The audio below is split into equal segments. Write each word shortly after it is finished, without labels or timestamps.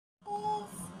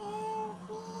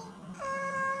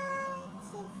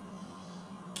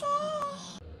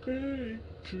Hey,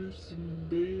 Tristan,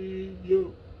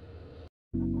 baby.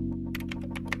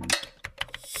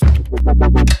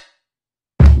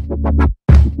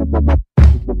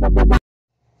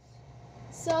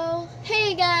 So,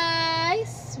 hey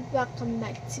guys! Welcome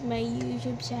back to my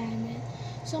YouTube channel.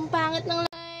 So, ang pangit ng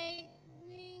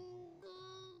lighting ko,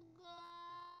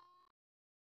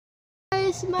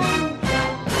 guys.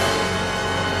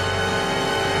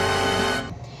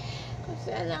 Kasi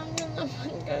alam nyo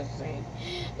naman kasi,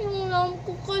 yung lamp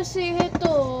ko kasi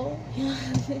ito.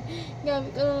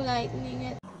 Gamit ko ng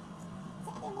lightning.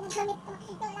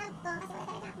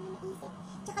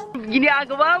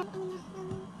 Ginagawa mo?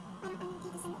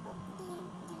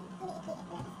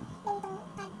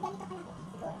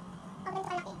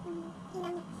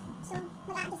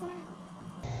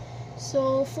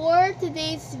 So, for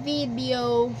today's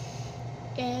video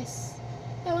is,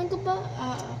 ewan ko ba?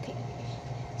 Okay.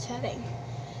 Charing.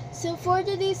 So, for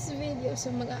today's video,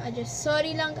 so mag-a-adjust.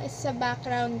 Sorry lang guys sa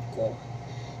background ko.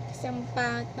 Kasi ang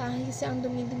pangit kasi ang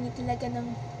dumi-dumi talaga ng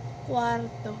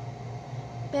kwarto.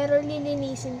 Pero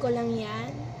lilinisin ko lang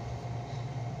yan.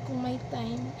 Kung may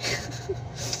time.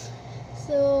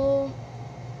 So,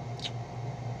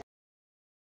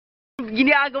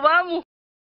 Ginagawa mo?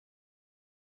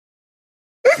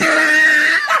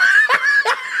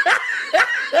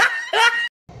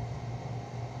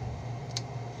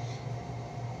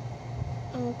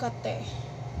 ang kate.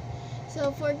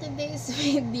 So, for today's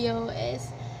video is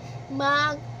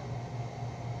mag-ano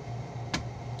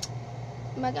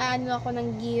ako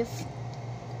ng gift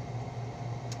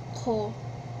ko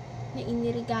na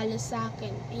inirigalo sa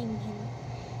akin.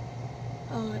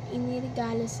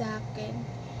 Inirigalo sa akin.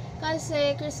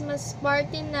 Kasi Christmas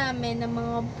party namin ng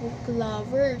mga book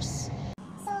lovers.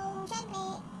 So,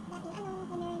 syempre, dating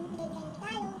winner, bigay-bigay ng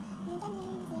regalo, yung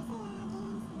ganyan, saya-saya,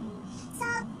 games. So,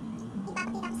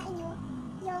 ipapakita ko sa inyo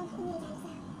yung inirigalo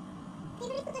sa akin.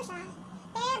 Favorite ko to siya,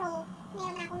 pero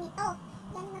meron na ako nito.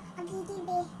 Yan yung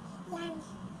agigibe, yan.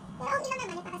 Pero okay lang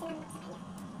naman, ipapasalamat ko sa kanya.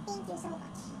 Thank you so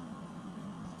much.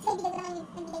 So, ibigay ko naman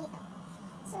nagbigay nito.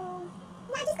 So,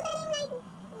 na-adjust ko talaga yung light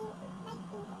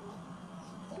ko.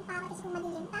 Yung para kasi kung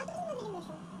madilim. Ito kasi madilim na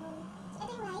siya. So,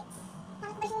 ito yung lights.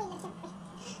 Parang ko ba yung winner, syempre.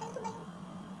 Ano ko ba yung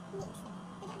ni-expect?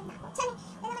 Nagkaroon na ako. Sorry,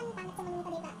 wala naman yung pangit sa mga nito,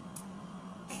 diba?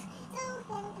 So,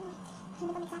 wala naman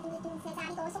hindi kami sa ating meeting sa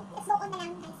sari ko. So, let's go on na lang,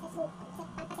 guys. Let's go. So,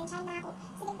 pagpasensyahan na ako.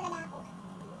 Silang talaga ako.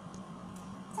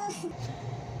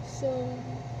 So,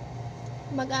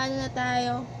 mag-ano na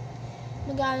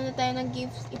tayo ng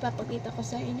gifts. Ipapakita ko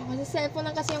sa inyo. Kasi cellphone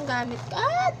lang kasi yung gamit ko.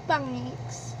 At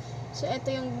pang-mix. So,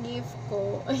 ito yung gift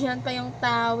ko. Ayan pa yung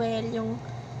towel. Yung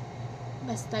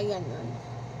basta ganun.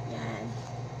 Yan.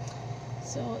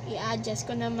 So, i-adjust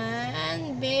ko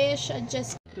naman. Bish,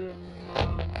 adjust.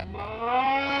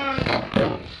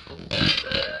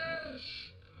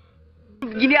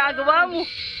 Ginagawa mo?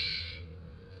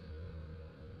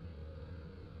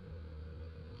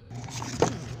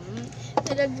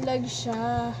 Nalaglag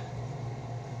siya.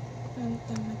 Ang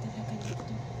tama talaga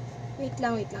dito. Wait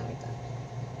lang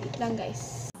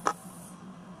guys.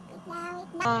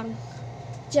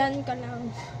 Diyan ka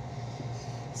lang.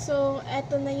 So,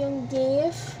 eto na yung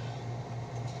gift.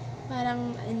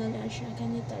 Parang, ano lang siya,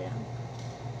 ganito lang.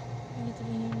 Ganito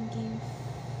lang yung gift.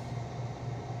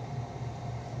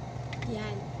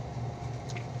 Yan.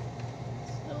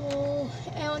 So,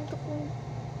 ewan ko kung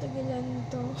tagilan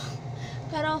to.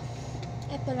 Pero,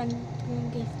 eto lang yung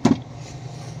gift.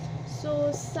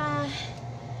 So, sa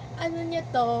ano niya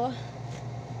to,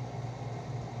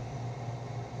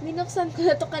 binuksan ko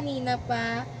na to kanina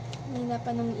pa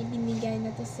nung ibinigay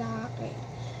na to sa akin.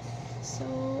 So,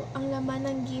 ang laman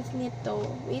ng gift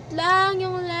nito, wait lang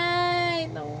yung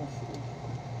light. Oh.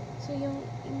 So, yung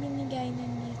ibinigay na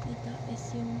gift nito is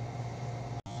yung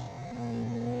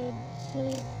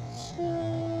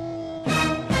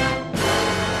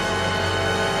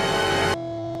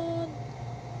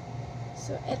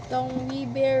so, etong We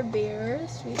Bear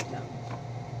Bears, wait lang.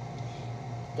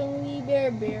 Itong We Bear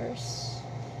Bears,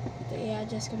 ito,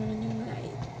 i-adjust ko naman yung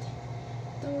light.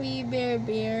 Itong We Bear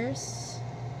Bears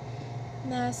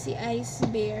na si Ice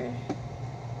Bear.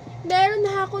 Meron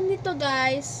na ako nito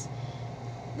guys.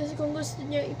 Kasi kung gusto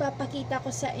nyo, ipapakita ko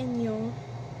sa inyo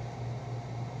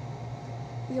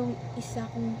yung isa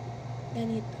kong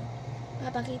ganito.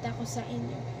 Papakita ko sa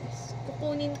inyo guys.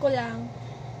 Kukunin ko lang.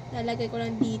 Lalagay ko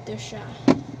lang dito siya.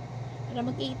 Para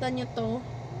makita nyo to.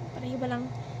 Para iba lang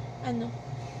ano.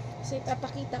 So,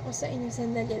 ipapakita ko sa inyo.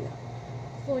 Sandali lang.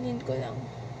 Kunin ko lang.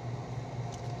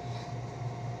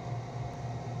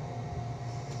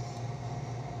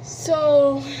 So,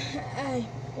 ay,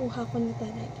 uha ko na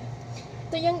talaga.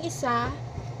 Ito yung isa.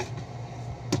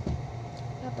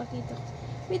 Papakita ko.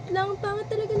 Wait lang,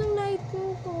 pangit talaga ng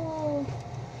lighting ko.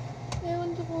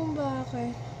 Ewan ko kung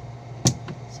bakit.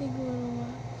 Siguro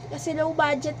nga. Kasi low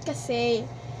budget kasi.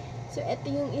 So, ito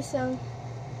yung isang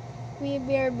We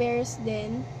Bear Bears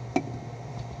din.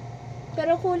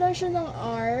 Pero kulang siya ng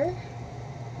R.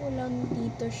 Kulang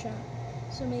dito siya.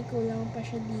 So, may kulang pa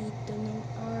siya dito ng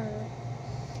R.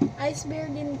 Ice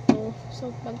Bear din to.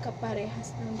 So,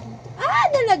 pagkaparehas lang dito. Ah!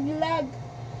 Nalaglag!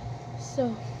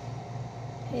 So,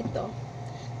 ito.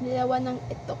 Dalawa ng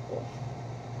ito ko.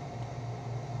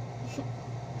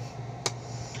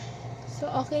 So,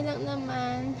 okay lang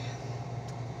naman.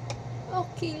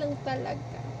 Okay lang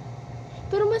talaga.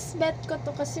 Pero mas bet ko to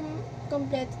kasi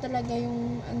kompleto talaga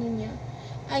yung ano niya.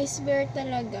 Ice Bear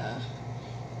talaga.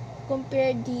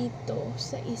 Compare dito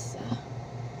sa isa.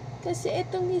 Kasi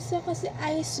itong isa kasi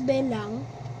Ice Bear lang.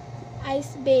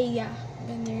 Ice Bear.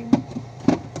 Ganun.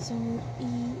 So,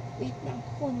 wait lang.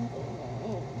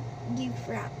 Give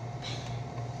wrap.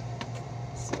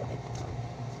 So, ito.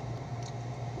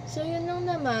 So, yun lang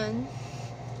naman.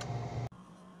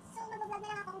 So, mag-vlog na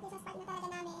lang ako kung business partner talaga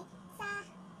namin sa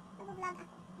mag-vlog ako.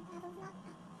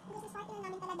 Business partner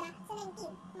namin talaga sa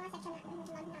 19. Mga section na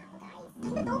mag-vlog na ako, guys.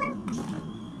 Ay, ito, parang...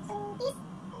 So, please,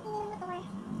 hindi yung motor.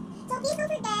 So, please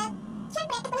don't forget.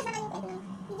 Siyempre, ito lang naman yung pwede ng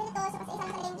video na to. So, kasi isa lang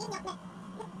talaga yung video.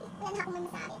 Wala na akong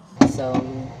masabi. So,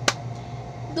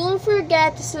 don't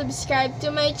forget to subscribe to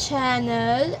my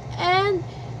channel and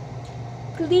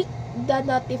click the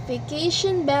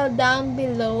notification bell down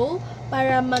below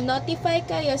para ma-notify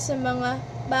kayo sa mga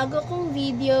bago kong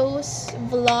videos,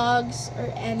 vlogs, or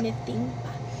anything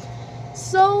pa.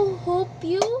 So, hope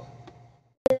you